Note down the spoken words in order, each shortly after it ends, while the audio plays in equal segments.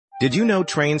Did you know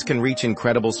trains can reach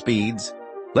incredible speeds?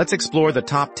 Let's explore the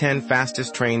top 10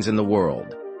 fastest trains in the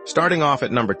world. Starting off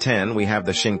at number 10, we have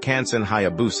the Shinkansen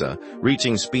Hayabusa,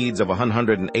 reaching speeds of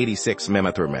 186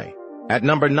 mph. At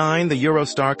number 9, the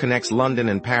Eurostar connects London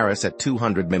and Paris at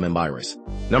 200 mph.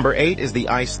 Number 8 is the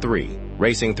ICE 3,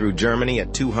 racing through Germany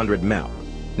at 200 mph.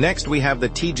 Next, we have the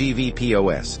TGV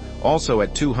POS, also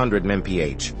at 200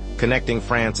 mph, connecting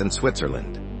France and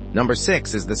Switzerland. Number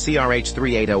 6 is the CRH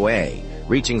 380A,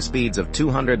 reaching speeds of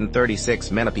 236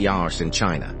 mph in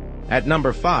China. At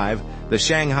number 5, the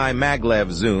Shanghai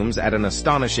maglevs zooms at an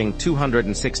astonishing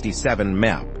 267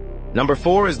 mph. Number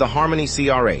 4 is the Harmony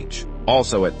CRH,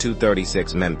 also at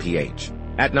 236 mph.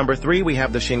 At number 3, we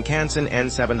have the Shinkansen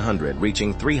N700,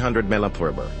 reaching 300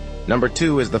 mph. Number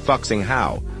 2 is the Fuxing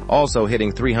Hao, also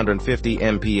hitting 350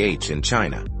 mph in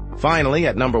China. Finally,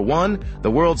 at number 1,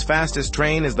 the world's fastest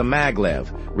train is the maglev,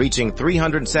 reaching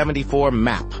 374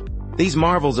 mph. These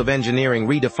marvels of engineering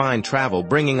redefine travel,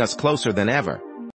 bringing us closer than ever.